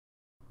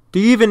Do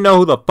you even know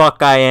who the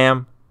fuck I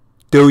am?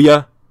 Do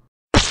ya?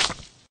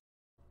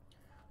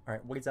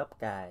 Alright, what is up,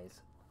 guys?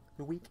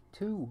 Week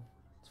 2.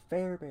 It's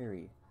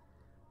Fairbury.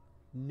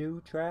 New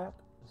track?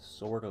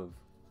 Sort of.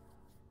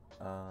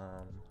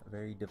 A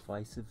very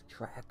divisive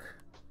track.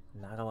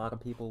 Not a lot of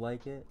people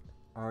like it.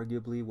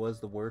 Arguably was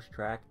the worst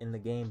track in the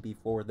game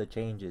before the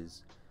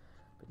changes.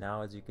 But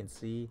now, as you can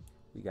see,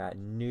 we got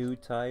new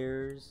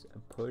tires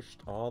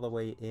pushed all the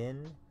way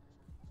in.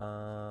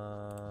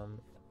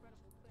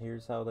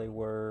 Here's how they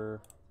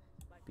were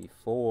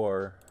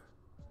before.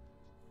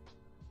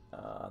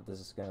 This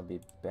is going to be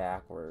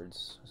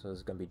backwards, so this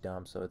is going to be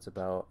dumb. So it's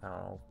about, I don't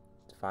know,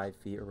 5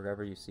 feet or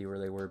whatever. You see where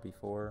they were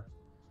before.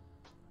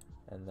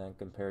 And then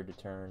compared to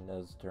turn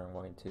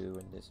 1 and 2,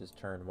 and this is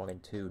turn 1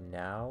 and 2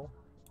 now.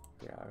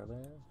 Get out of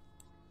there.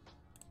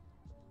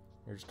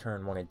 Here's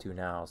turn 1 and 2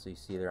 now, so you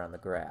see they're on the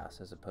grass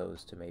as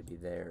opposed to maybe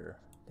there.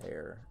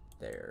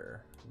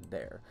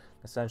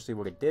 Essentially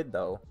what it did,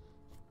 though,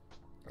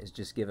 is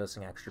just give us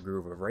an extra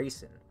groove of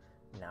racing.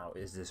 Now,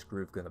 is this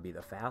groove going to be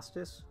the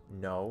fastest?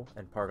 No,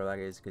 and part of that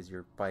is because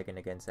you're fighting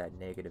against that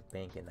negative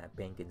banking. That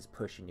banking's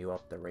pushing you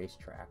up the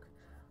racetrack.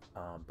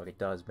 But it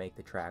does make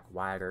the track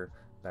wider,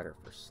 better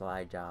for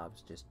slide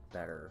jobs, just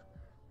better,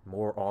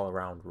 more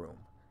all-around room.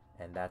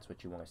 And that's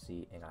what you want to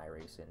see in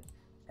iRacing.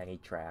 Any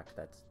track,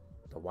 that's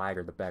the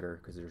wider the better,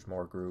 because there's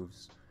more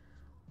grooves.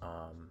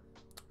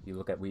 You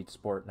look at Weed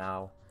Sport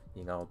now,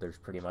 you know, there's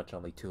pretty much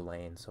only 2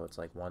 lanes, so it's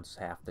like once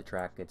half the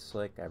track gets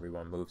slick,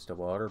 everyone moves to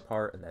the other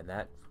part, and then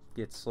that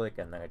gets slick,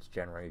 and then it's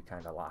generally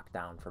kind of locked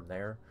down from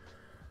there.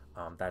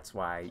 That's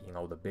why, you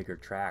know, the bigger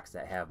tracks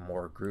that have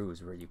more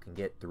grooves, where you can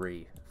get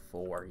 3,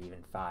 4,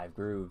 even 5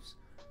 grooves,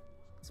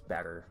 it's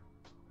better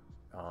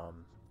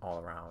all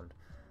around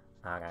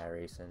on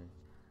iRacing.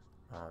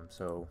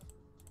 So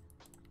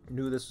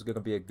knew this was going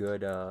to be a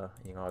good,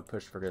 you know, I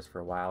pushed for this for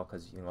a while,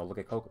 because, you know, look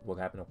at what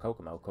happened with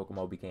Kokomo.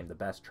 Kokomo became the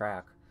best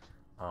track,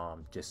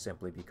 just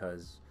simply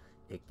because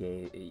it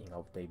gave, you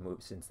know, they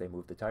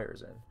moved the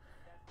tires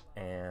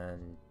in.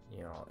 And,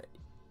 you know,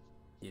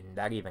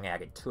 that even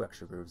added 2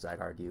 extra grooves, I'd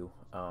argue,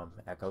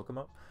 at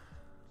Kokomo.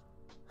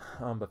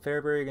 But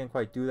Fairbury didn't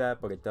quite do that,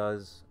 but it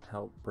does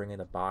help bring in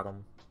the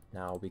bottom.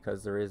 Now,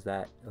 because there is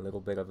that a little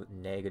bit of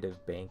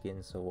negative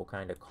banking, so we'll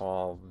kind of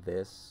call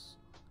this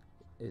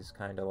is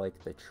kind of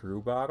like the true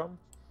bottom.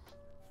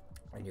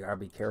 And you gotta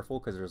be careful,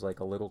 because there's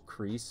like a little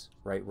crease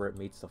right where it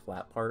meets the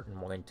flat part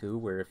in 1 and 2,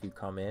 where if you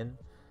come in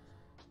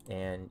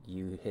and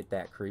you hit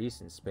that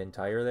crease and spin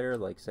tire there,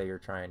 like say you're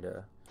trying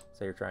to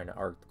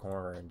arc the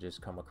corner and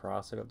just come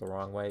across it the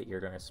wrong way, you're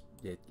gonna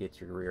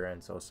get your rear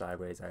end so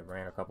sideways. I've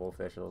ran a couple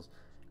officials,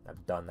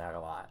 I've done that a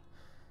lot,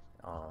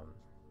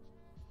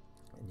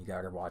 and you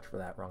gotta watch for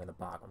that rung in the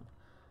bottom.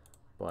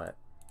 But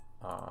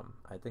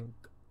I think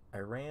I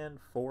ran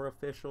 4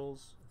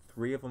 officials.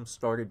 3 of them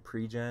started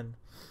pre-gen.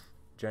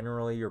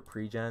 Generally, your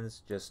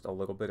pre-gen's just a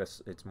little bit of,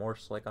 it's more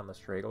slick on the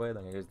straightaway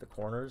than it is the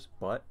corners,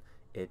 but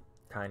it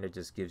kind of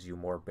just gives you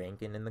more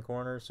banking in the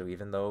corners. So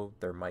even though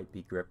there might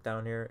be grip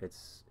down here,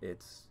 it's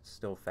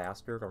still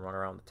faster to run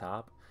around the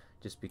top,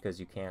 just because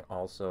you can't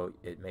also,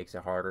 it makes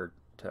it harder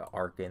to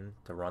arc in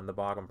to run the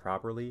bottom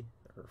properly,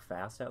 or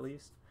fast at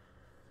least.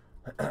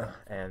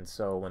 And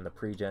so when the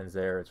pre-gen's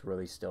there, it's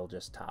really still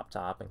just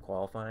top and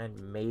qualifying.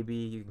 Maybe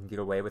you can get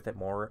away with it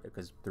more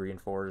because 3 and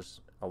 4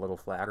 is a little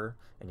flatter,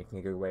 and you can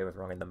get away with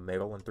running the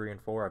middle in 3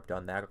 and 4. I've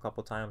done that a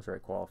couple times where I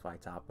qualify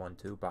top 1,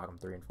 2, bottom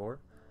 3 and 4.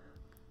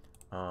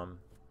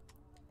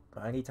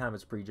 Anytime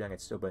it's pre-gen,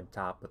 it's still been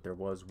top, but there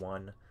was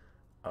one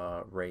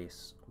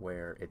race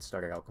where it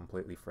started out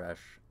completely fresh,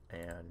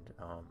 and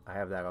I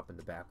have that up in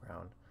the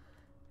background.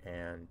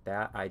 And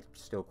that I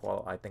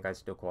think I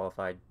still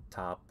qualified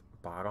top,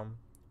 bottom,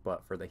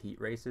 but for the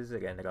heat races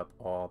it ended up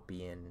all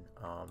being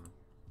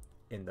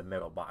in the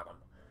middle bottom,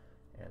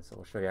 and so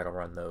we'll show you how to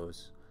run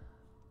those.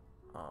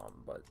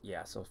 But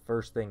yeah, so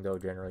first thing though,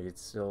 generally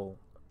it's still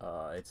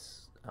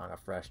it's on a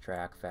fresh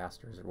track,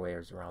 faster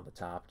ways around the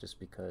top,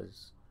 just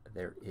because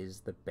there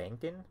is the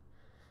banking,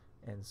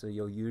 and so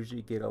you'll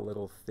usually get a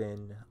little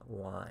thin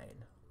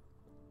line,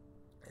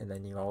 and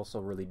then you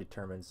also really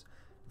determines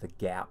the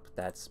gap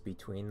that's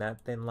between that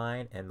thin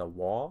line and the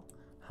wall,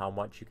 how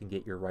much you can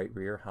get your right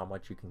rear, how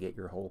much you can get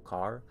your whole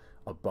car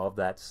above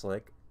that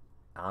slick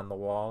on the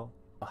wall,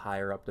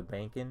 higher up the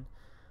banking.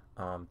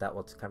 That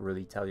will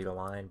really tell you the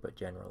line, but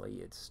generally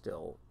it's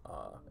still,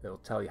 it'll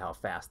tell you how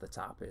fast the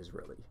top is,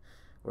 really.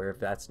 Where if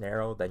that's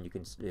narrow, then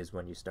is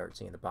when you start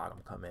seeing the bottom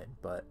come in.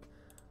 But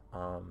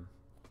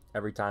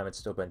every time it's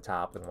still been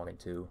top in 1 and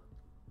 2,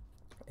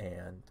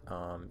 and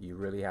you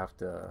really have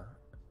to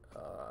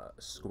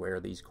square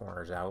these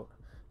corners out.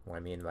 What I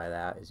mean by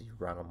that is you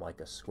run them like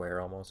a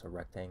square, almost a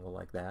rectangle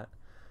like that.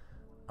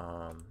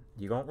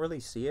 You don't really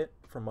see it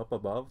from up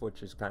above,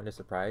 which is kind of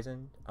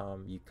surprising.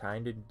 You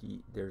kind of,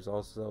 there's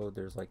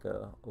like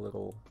a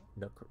little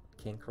nook,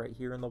 kink right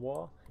here in the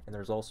wall, and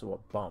there's also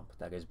a bump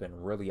that has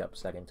been really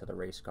upsetting to the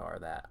race car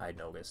that I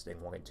noticed in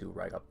 1 and 2,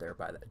 right up there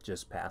by that,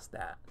 just past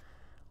that.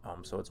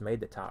 So it's made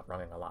the top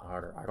running a lot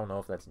harder. I don't know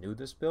if that's new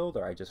this build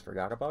or I just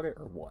forgot about it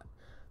or what,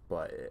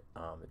 but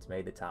it's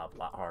made the top a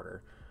lot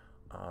harder.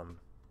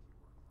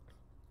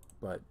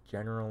 But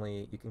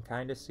generally, you can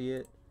kind of see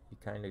it.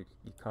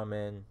 You come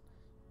in,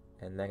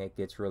 and then it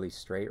gets really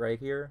straight right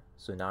here.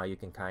 So now you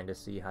can kind of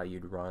see how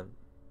you'd run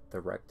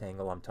the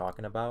rectangle I'm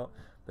talking about.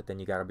 But then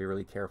you got to be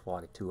really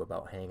careful too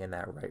about hanging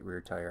that right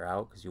rear tire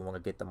out, because you want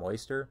to get the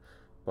moisture,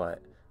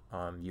 but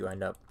you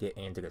end up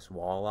getting into this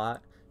wall a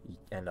lot. You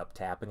end up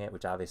tapping it,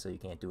 which obviously you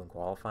can't do in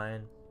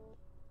qualifying.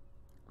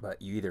 But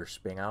you either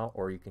spin out,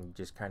 or you can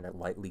just kind of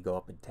lightly go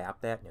up and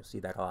tap that, and you'll see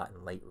that a lot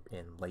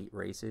in late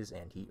races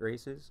and heat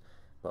races.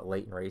 But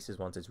late in races,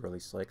 once it's really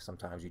slick,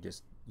 sometimes you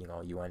just,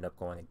 you end up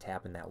going and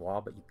tapping that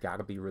wall. But you've got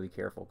to be really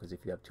careful, because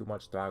if you have too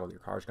much throttle, your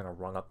car's going to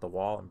run up the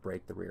wall and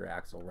break the rear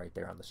axle right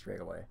there on the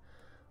straightaway.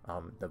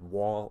 The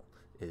wall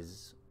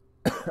is,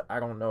 I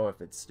don't know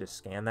if it's just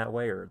scanned that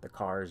way, or the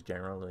cars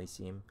generally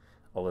seem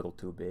a little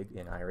too big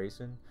in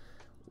iRacing,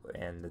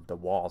 and the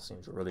wall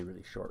seems really,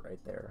 really short right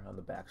there on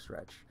the back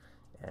stretch.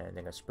 And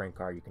in a sprint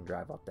car, you can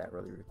drive up that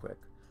really, really quick.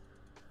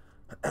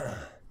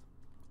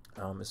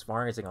 As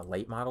far as like a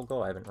late model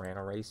go, I haven't ran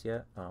a race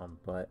yet,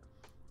 but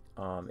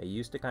it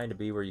used to kind of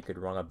be where you could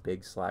run a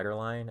big slider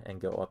line and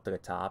go up to the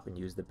top and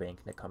use the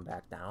bank to come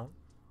back down.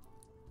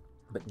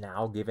 But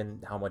now,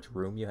 given how much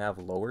room you have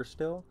lower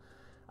still,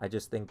 I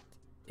just think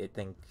you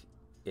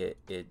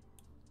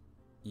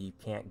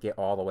can't get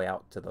all the way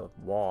out to the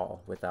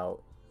wall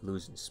without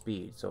losing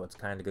speed. So it's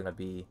kind of going to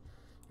be,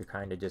 you're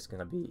kind of just going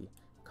to be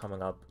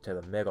coming up to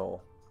the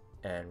middle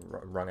and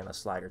running a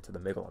slider to the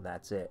middle, and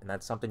that's it. And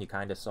that's something you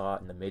kind of saw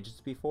in the midgets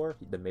before.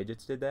 The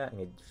midgets did that, and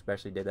they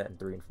especially did that in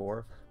 3 and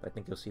 4. But I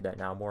think you'll see that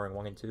now more in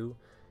 1 and 2,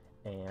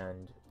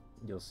 and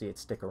you'll see it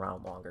stick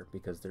around longer,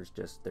 because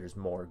there's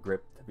more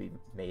grip to be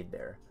made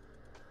there.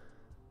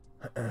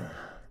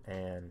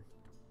 And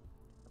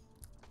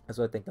that's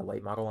what I think the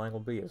late model line will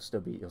be. You'll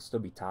still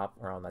be top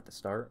around at the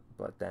start,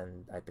 but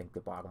then I think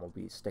the bottom will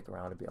stick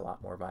around and be a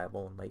lot more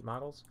viable in late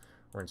models.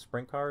 Or in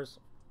sprint cars,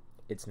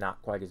 it's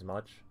not quite as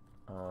much.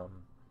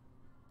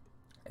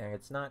 And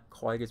it's not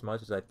quite as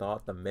much as I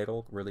thought. The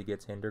middle really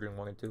gets hindered in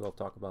 1 and 2. I'll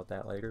talk about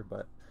that later.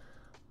 But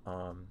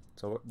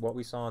so what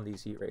we saw in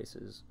these heat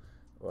races,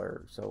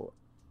 so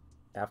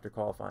after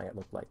qualifying, it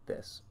looked like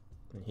this.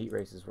 And heat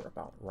races were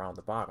about around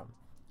the bottom.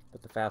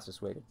 But the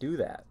fastest way to do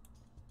that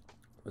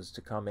was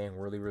to come in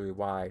really, really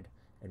wide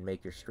and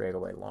make your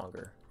straightaway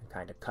longer and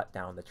kind of cut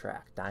down the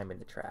track, diamond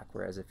the track.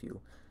 Whereas if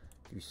you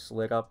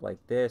slid up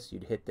like this,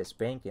 you'd hit this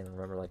bank in.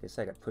 Remember, like I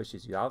said, it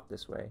pushes you out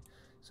this way.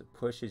 So it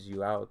pushes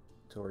you out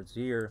towards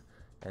here,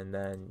 and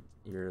then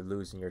you're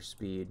losing your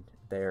speed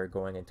there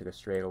going into the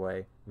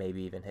straightaway,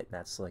 maybe even hitting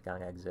that slick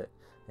on exit,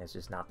 and it's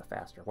just not the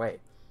faster way.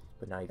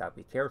 But now you got to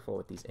be careful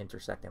with these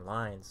intersecting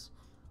lines.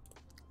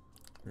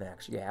 And that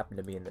actually happened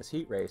to me in this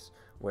heat race,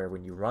 where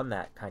when you run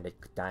that kind of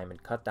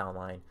diamond cut down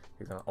line,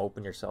 you're going to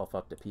open yourself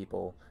up to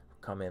people who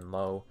come in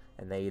low,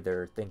 and they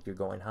either think you're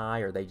going high,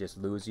 or they just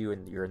lose you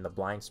and you're in the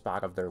blind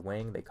spot of their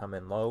wing. They come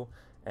in low,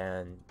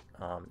 and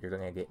you're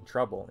going to get in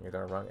trouble, and you're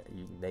going to run.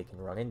 They can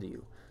run into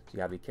you, so you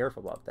got to be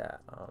careful about that.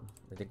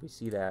 I think we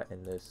see that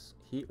in this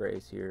heat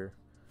race here.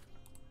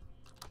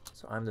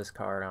 So I'm this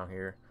car down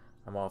here.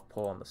 I'm off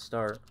pole on the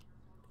start,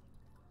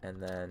 and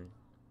then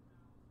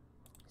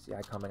see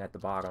I come in at the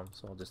bottom.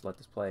 So I'll just let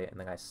this play, and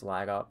then I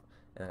slide up,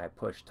 and then I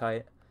push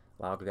tight,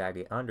 allow the guy to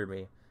get under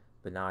me.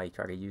 But now I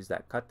try to use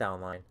that cut down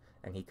line,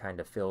 and he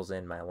kind of fills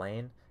in my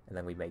lane, and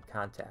then we made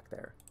contact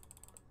there.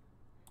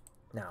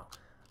 Now,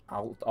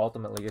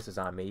 ultimately, this is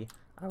on me.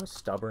 I was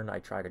stubborn. I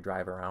tried to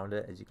drive around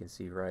it. As you can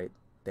see right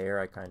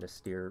there, I kind of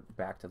steer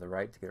back to the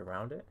right to get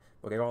around it.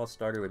 But it all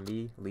started with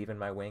me leaving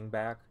my wing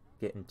back,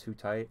 getting too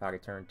tight out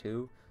of turn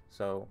 2.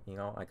 So,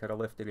 I could have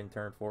lifted in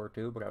turn 4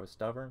 too, but I was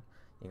stubborn.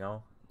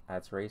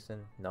 That's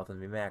racing. Nothing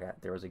to be mad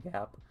at. There was a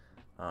gap.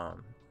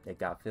 It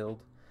got filled.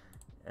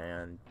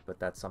 But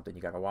that's something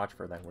you got to watch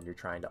for then when you're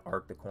trying to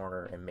arc the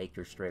corner and make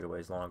your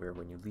straightaways longer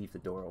when you leave the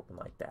door open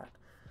like that.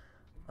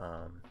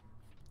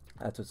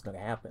 That's what's going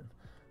to happen.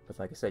 But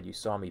like I said, you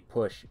saw me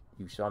push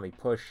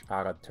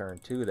out of turn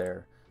 2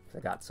 there, because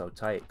I got so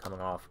tight coming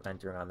off,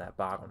 entering on that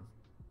bottom,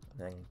 and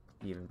then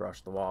even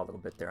brushed the wall a little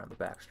bit there on the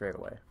back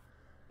straightaway.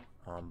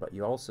 But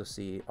you also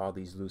see all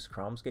these loose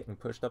crumbs getting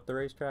pushed up the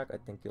racetrack. I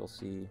think you'll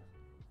see,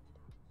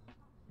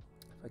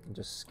 if I can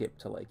just skip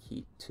to like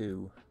heat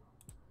 2.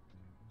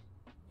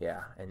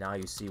 Yeah, and now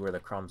you see where the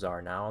crumbs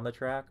are now on the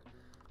track.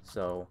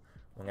 So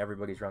when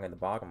everybody's running the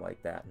bottom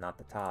like that, not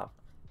the top,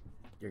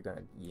 you're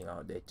gonna,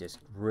 it just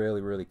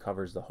really, really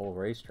covers the whole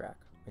racetrack.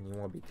 And you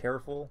want to be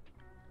careful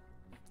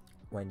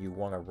when you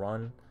want to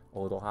run a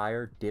little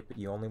higher.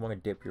 You only want to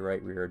dip your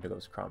right rear into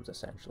those crumbs,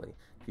 essentially.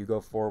 If you go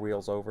 4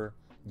 wheels over,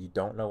 you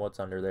don't know what's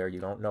under there. You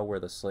don't know where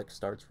the slick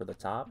starts for the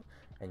top,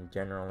 and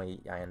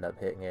generally I end up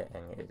hitting it,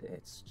 and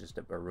it's just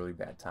a really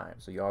bad time.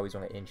 So you always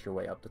want to inch your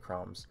way up the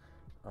crumbs.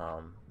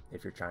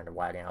 If you're trying to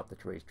widen out the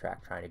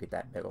racetrack, trying to get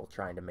that middle,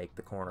 trying to make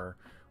the corner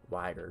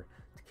wider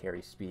to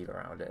carry speed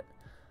around it.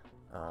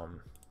 So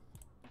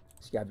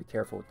you gotta be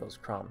careful with those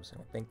crumbs.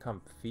 And I think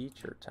come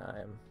feature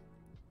time,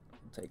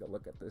 we'll take a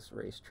look at this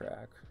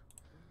racetrack.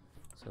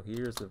 So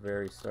here's the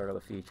very start of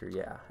the feature,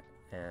 yeah,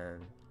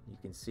 and you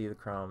can see the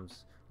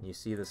crumbs, and you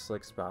see the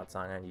slick spots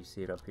on it. You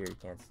see it up here. You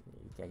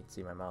can't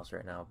see my mouse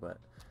right now, but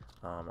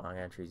on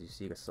entries you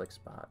see the slick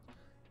spot.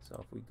 So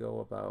if we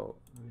go about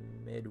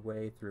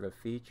midway through the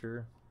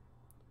feature,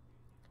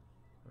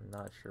 I'm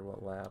not sure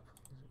what lap,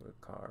 what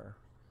car,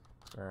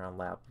 we're on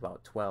lap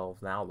about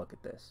 12. Now look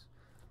at this.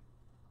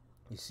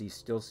 You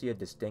still see a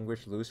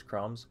distinguished loose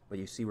crumbs, but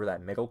you see where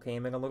that middle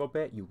came in a little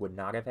bit. You would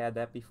not have had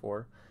that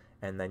before.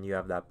 And then you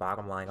have that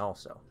bottom line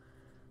also.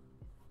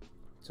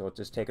 So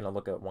just taking a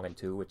look at 1 and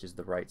 2, which is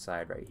the right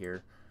side right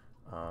here.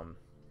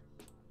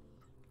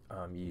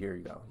 Here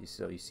you go.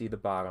 You see the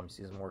bottom, you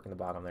see some work in the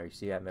bottom there. You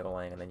see that middle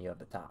lane, and then you have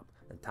the top.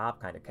 And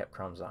top kind of kept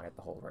crumbs on it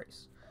the whole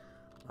race.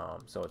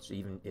 So it's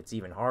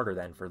even harder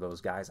then for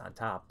those guys on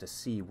top to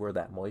see where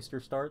that moisture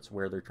starts,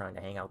 where they're trying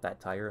to hang out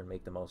that tire and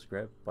make the most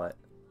grip. But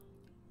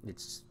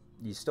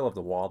you still have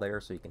the wall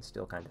there, so you can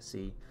still kind of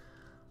see.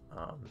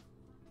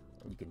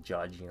 You can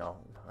judge, you know,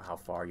 how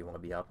far you want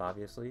to be up,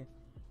 obviously.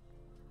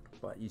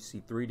 But you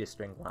see 3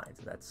 distinct lines,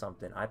 and that's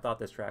something. I thought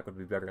this track would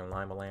be better than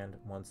Lima Land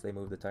once they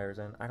move the tires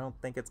in. I don't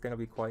think it's going to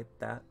be quite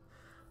that,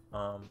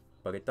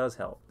 but it does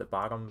help. The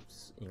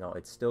bottoms, you know,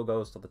 it still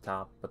goes to the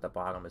top, but the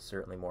bottom is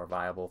certainly more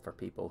viable for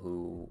people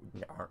who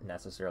aren't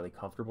necessarily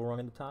comfortable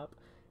running the top.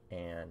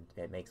 And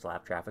it makes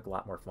lap traffic a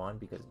lot more fun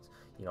because,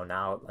 you know,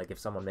 now, like, if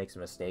someone makes a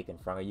mistake in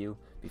front of you,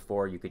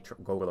 before you could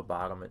go to the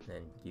bottom and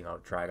you know,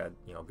 try to,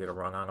 you know, get a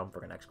run on them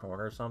for the next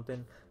corner or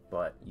something,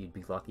 but you'd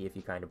be lucky if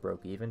you kind of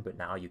broke even. But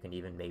now you can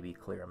even maybe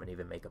clear them and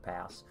even make a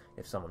pass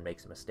if someone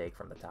makes a mistake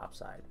from the top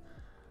side.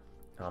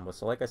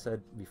 So like I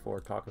said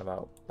before, talking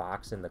about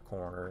boxing the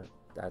corner,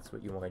 that's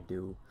what you want to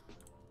do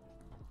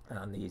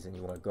on these, and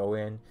you want to go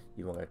in,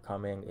 you want to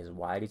come in as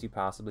wide as you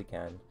possibly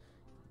can.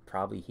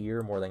 Probably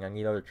here more than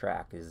any other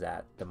track is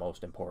that the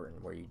most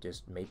important, where you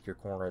just make your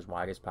corner as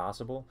wide as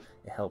possible.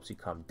 It helps you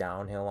come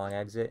downhill on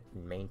exit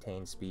and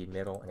maintain speed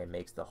middle, and it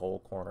makes the whole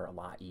corner a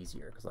lot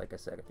easier, because like I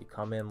said, if you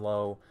come in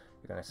low,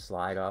 you're going to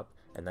slide up,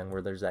 and then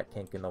where there's that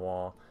kink in the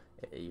wall,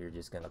 you're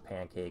just going to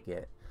pancake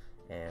it,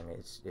 and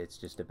it's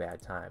just a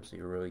bad time. So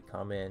you really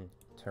come in,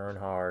 turn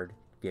hard,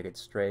 get it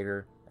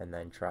straighter, and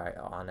then try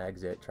on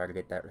exit, try to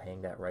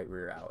hang that right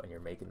rear out, and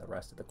you're making the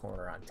rest of the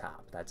corner on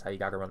top. That's how you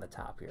got to run the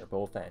top here,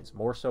 both ends.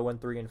 More so in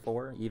 3 and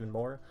 4, even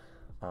more,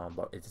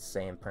 but it's the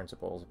same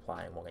principles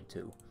apply in 1 and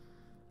 2.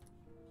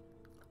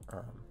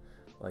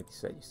 Like you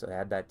said, you still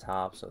had that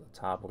top, so the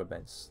top would have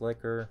been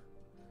slicker,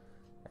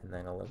 and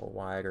then a little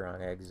wider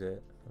on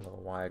exit, a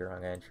little wider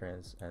on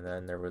entrance, and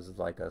then there was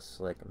like a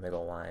slick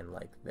middle line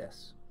like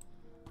this.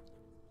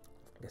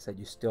 Like I said,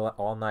 you still,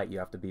 all night, you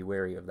have to be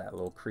wary of that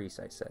little crease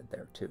I said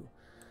there too.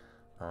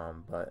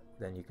 But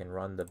then you can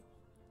run the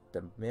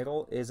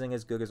middle isn't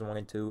as good as 1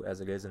 and 2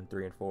 as it is in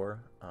 3 and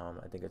 4.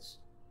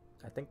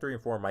 I think 3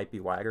 and 4 might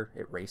be wider.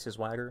 It races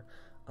wider,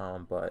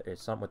 but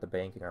it's something with the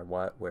banking or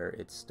what, where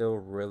it still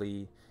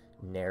really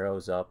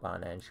narrows up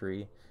on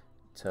entry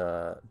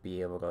to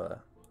be able to,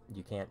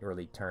 you can't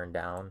really turn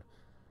down,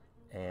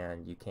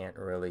 and you can't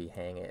really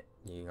hang it.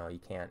 You know, you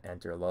can't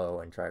enter low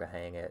and try to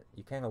hang it.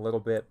 You can a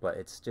little bit, but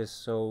it's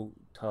just so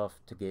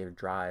tough to get a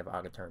drive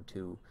out of turn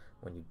 2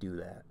 when you do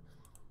that.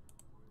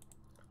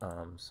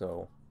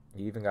 So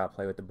you even got to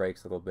play with the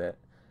brakes a little bit.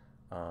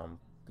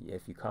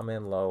 If you come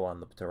in low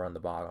to run the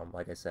bottom,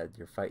 like I said,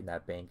 you're fighting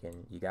that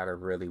banking. You got to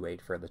really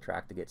wait for the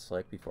track to get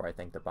slick before I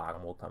think the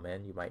bottom will come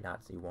in. You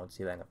won't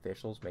see that in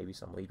officials, maybe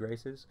some league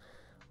races.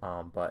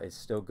 But it's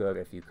still good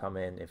if you come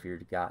in, if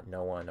you've got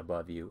no one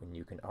above you, and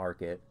you can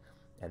arc it,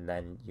 and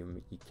then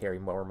you carry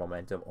more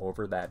momentum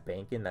over that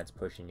banking that's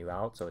pushing you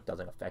out, so it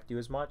doesn't affect you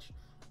as much,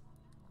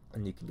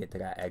 and you can get to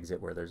that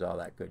exit where there's all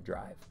that good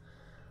drive.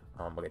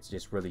 But it's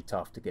just really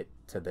tough to get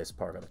to this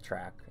part of the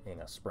track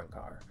in a sprint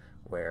car,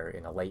 where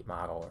in a late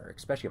model, or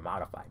especially a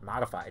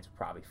modifieds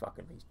probably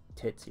fucking be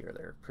tits here.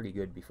 They're pretty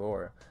good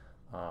before,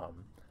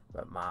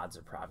 but mods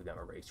are probably going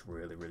to race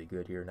really, really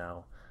good here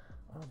now,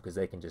 because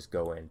they can just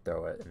go in,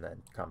 throw it, and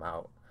then come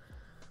out.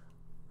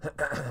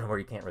 Where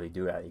you can't really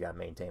do that. You got to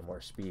maintain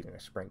more speed in a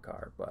sprint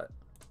car. But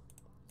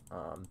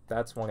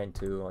that's 1 and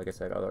 2. Like I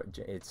said,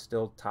 it's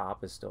still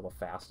top is still the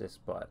fastest,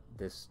 but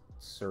this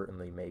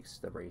certainly makes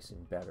the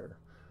racing better.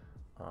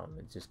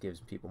 It just gives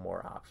people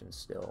more options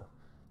still.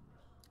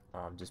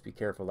 Just be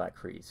careful that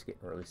crease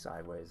getting really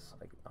sideways,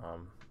 like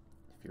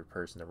if you're a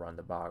person to run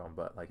the bottom.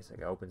 But like I said,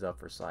 it opens up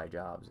for slide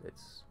jobs.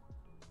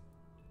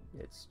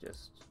 It's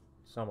just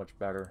so much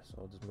better. So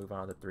we'll just move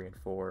on to 3 and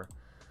 4.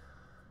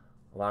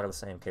 A lot of the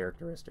same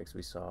characteristics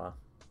we saw.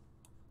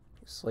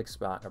 Slick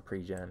spot in a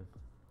pre-gen,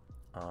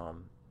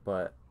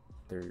 but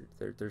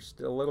there's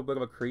still a little bit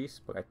of a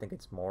crease, but I think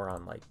it's more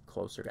on like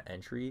closer to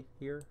entry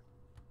here,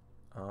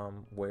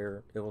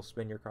 where it will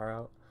spin your car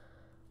out.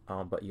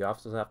 But you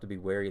also have to be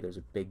wary. There's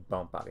a big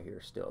bump out of here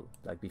still.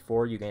 Like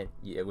before,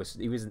 it was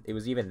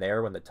even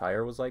there when the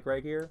tire was like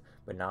right here,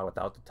 but now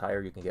without the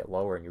tire, you can get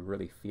lower, and you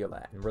really feel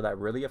that. And where that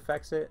really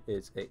affects it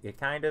is it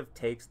kind of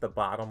takes the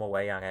bottom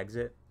away on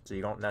exit, so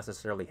you don't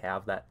necessarily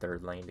have that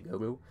third lane to go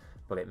to,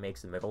 but it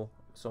makes the middle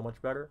so much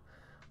better.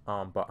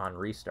 But on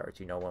restarts,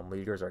 you know, when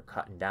leaders are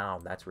cutting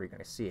down, that's where you're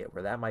going to see it.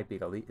 Where that might be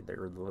the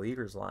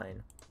leaders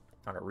line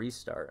on a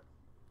restart,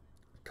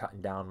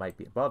 cutting down might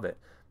be above it,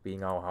 but you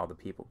know how the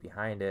people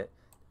behind it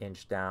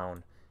inch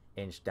down,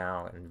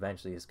 and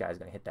eventually this guy's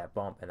going to hit that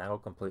bump, and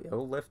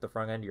it'll lift the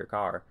front end of your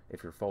car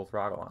if you're full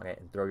throttle on it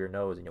and throw your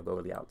nose, and you'll go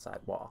to the outside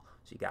wall.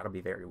 So you got to be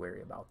very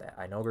wary about that.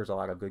 I know there's a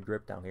lot of good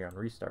grip down here on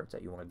restarts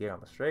that you want to get on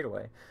the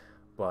straightaway,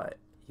 but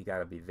you got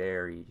to be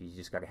you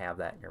just got to have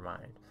that in your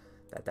mind,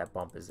 that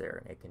bump is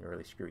there and it can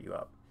really screw you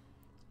up.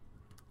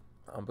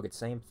 But it's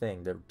the same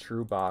thing. The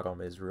true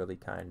bottom is really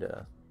kind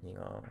of, you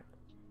know,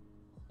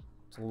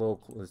 it's a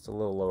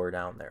little lower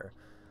down there.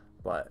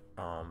 But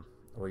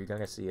what you're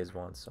gonna see is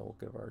once, so we'll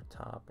give our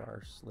top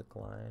our slick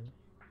line.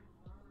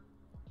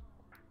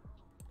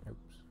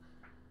 Oops.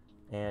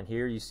 And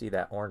here you see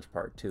that orange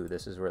part too.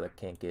 This is where the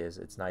kink is.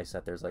 It's nice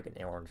that there's like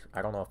an orange.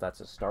 I don't know if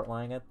that's a start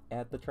line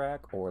at the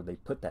track, or they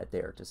put that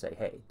there to say,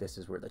 hey, this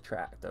is where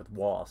the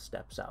wall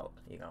steps out,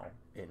 you know,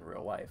 in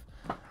real life.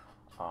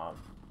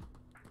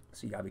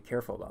 So you gotta be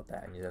careful about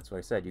that, and that's what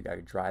I said. You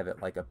gotta drive it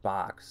like a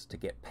box to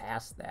get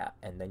past that,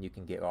 and then you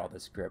can get all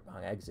this grip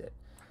on exit,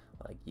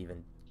 like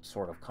even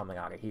sort of coming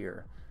out of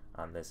here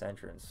on this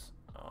entrance.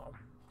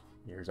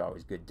 There's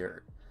always good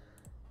dirt,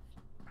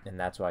 and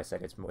that's why I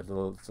said it's a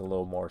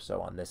little more so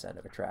on this end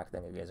of the track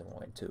than it is in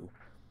 1 and 2.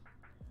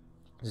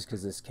 Just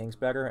because this kink's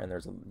better, and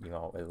there's a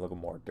little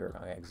more dirt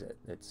on exit.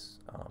 It's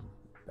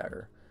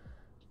better,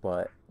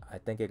 but I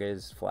think it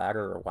is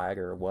flatter or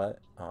wider or what,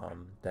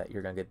 that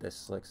you're gonna get this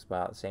slick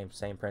spot.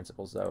 Same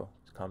principles though.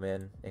 Come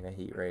in a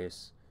heat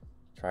race,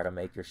 try to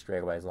make your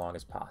straightaway as long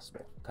as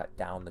possible. Cut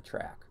down the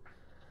track.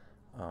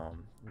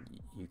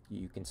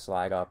 You can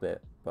slide up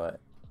it, but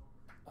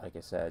like I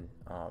said,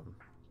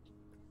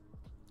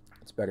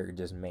 it's better to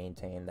just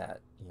maintain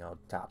that, you know,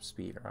 top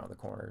speed around the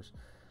corners.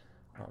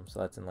 So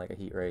that's in like a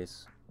heat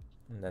race,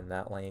 and then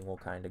that lane will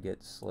kind of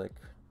get slick,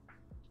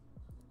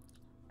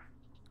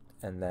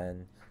 and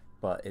then.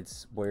 But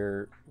it's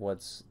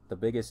what's the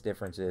biggest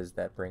difference is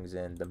that brings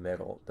in the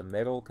middle. The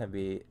middle can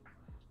be,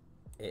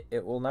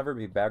 it will never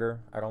be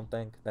better, I don't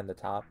think, than the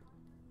top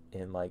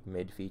in like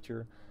mid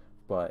feature,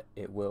 but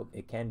it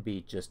can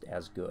be just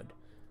as good.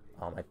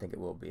 I think it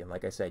will be. And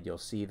like I said, you'll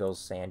see those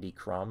sandy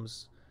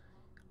crumbs.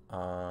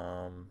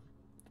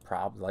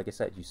 Probably, like I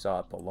said, you saw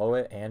it below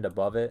it and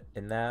above it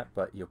in that,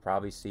 but you'll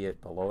probably see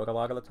it below it a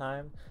lot of the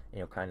time, and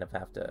you'll kind of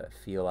have to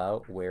feel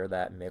out where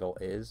that middle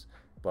is.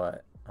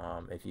 But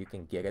if you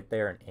can get it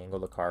there and angle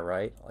the car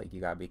right, like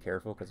you gotta be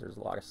careful because there's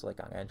a lot of slick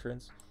on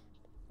entrance,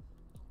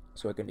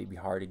 so it can be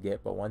hard to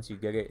get. But once you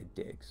get it, it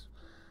digs,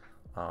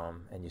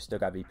 and you still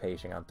gotta be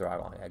patient on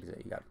throttle and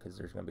exit. Because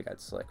there's gonna be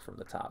that slick from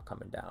the top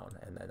coming down,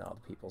 and then all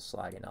the people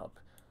sliding up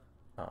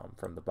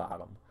from the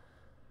bottom.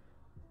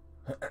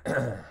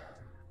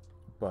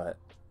 But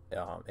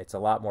it's a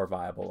lot more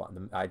viable.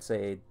 I'd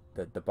say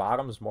the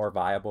bottom's more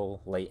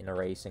viable late in a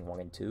race in 1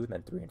 and 2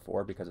 than 3 and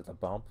 4 because of the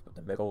bump, but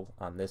the middle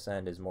on this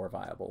end is more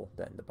viable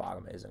than the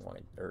bottom is in 1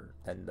 and, or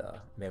than the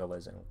middle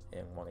is in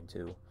 1 and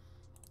 2.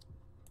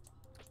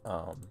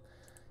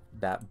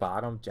 That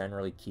bottom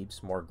generally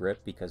keeps more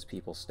grip because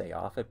people stay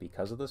off it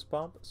because of this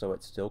bump, so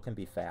it still can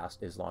be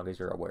fast as long as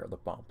you're aware of the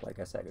bump. Like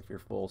I said, if you're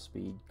full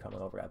speed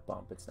coming over that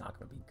bump, it's not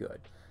going to be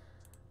good.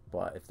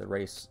 But if the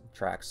race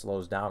track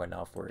slows down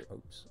enough where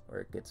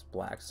it gets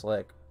black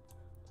slick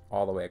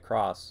all the way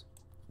across,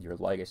 your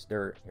lightest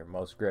dirt, your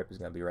most grip is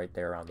going to be right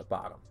there on the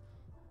bottom.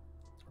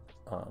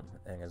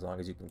 And as long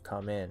as you can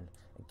come in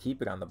and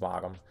keep it on the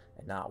bottom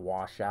and not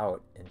wash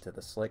out into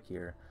the slick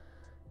here,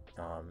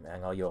 I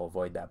know you'll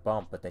avoid that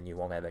bump, but then you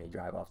won't have any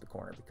drive off the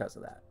corner because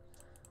of that.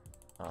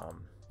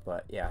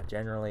 But yeah,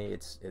 generally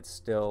it's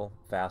still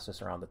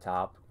fastest around the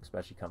top,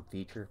 especially come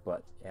feature,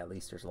 but at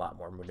least there's a lot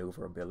more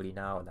maneuverability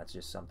now, and that's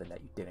just something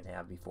that you didn't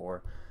have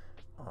before.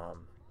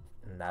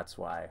 And that's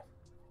why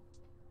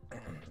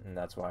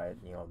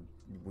you know,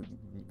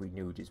 we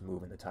knew just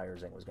moving the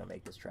tires in was going to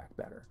make this track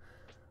better.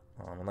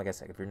 And like I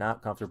said, if you're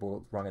not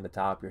comfortable running the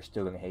top, you're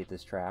still going to hate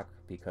this track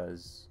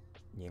because,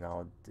 you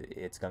know,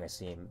 it's going to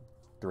seem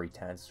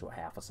 0.3 to a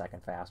half a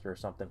second faster or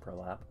something per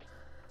lap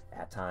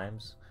at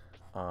times.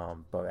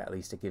 But at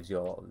least it gives you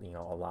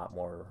a lot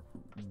more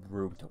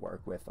room to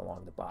work with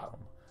along the bottom.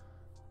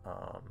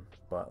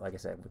 But like I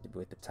said,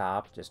 with the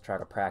top, just try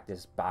to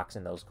practice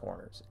boxing those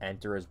corners.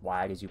 Enter as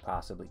wide as you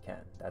possibly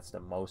can. That's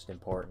the most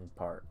important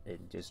part.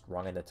 Just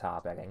running the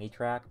top at any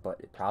track, but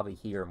probably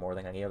here more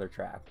than any other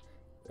track,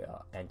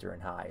 entering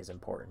high is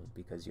important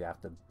because you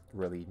have to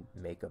really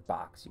make a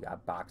box. You got to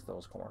box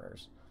those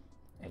corners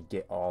and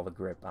get all the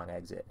grip on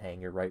exit. Hang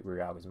your right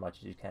rear out as much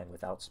as you can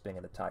without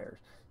spinning the tires.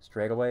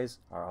 Straightaways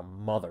are a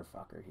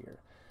motherfucker here.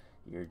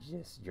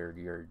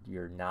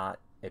 You're not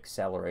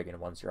accelerating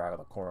once you're out of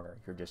the corner.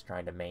 You're just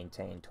trying to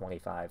maintain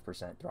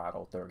 25%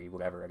 throttle, 30,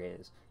 whatever it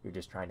is. You're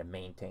just trying to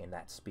maintain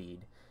that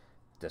speed,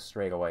 the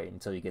straightaway,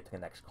 until you get to the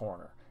next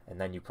corner, and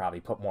then you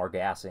probably put more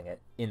gas in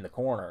it in the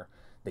corner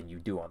than you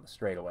do on the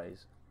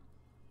straightaways.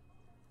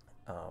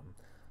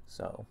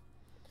 But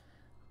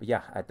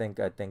yeah, I think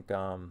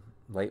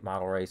late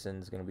model racing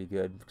is going to be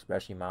good,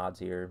 especially mods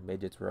here.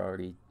 Midgets were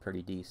already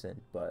pretty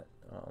decent, but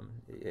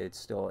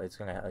it's going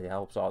to, it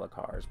helps all the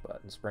cars,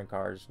 but in sprint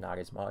cars, not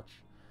as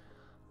much.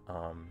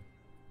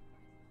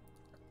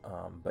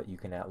 But you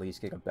can at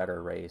least get a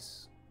better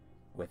race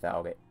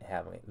without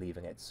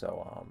leaving it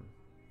so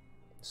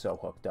so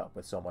hooked up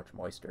with so much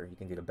moisture. You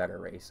can get a better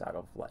race out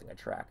of letting a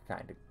track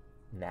kind of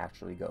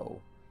naturally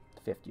go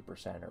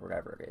 50% or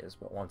whatever it is.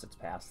 But once it's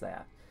past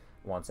that,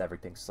 once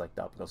everything's slicked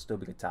up, it'll still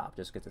be the top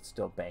just because it's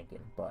still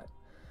banking. But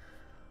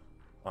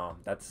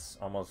that's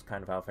almost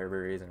kind of how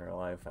Fairbury is in real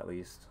life, at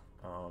least.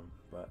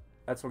 But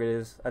that's what it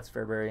is. That's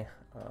Fairbury.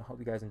 Hope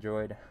you guys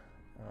enjoyed.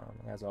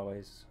 As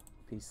always,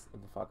 peace the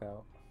fuck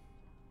out.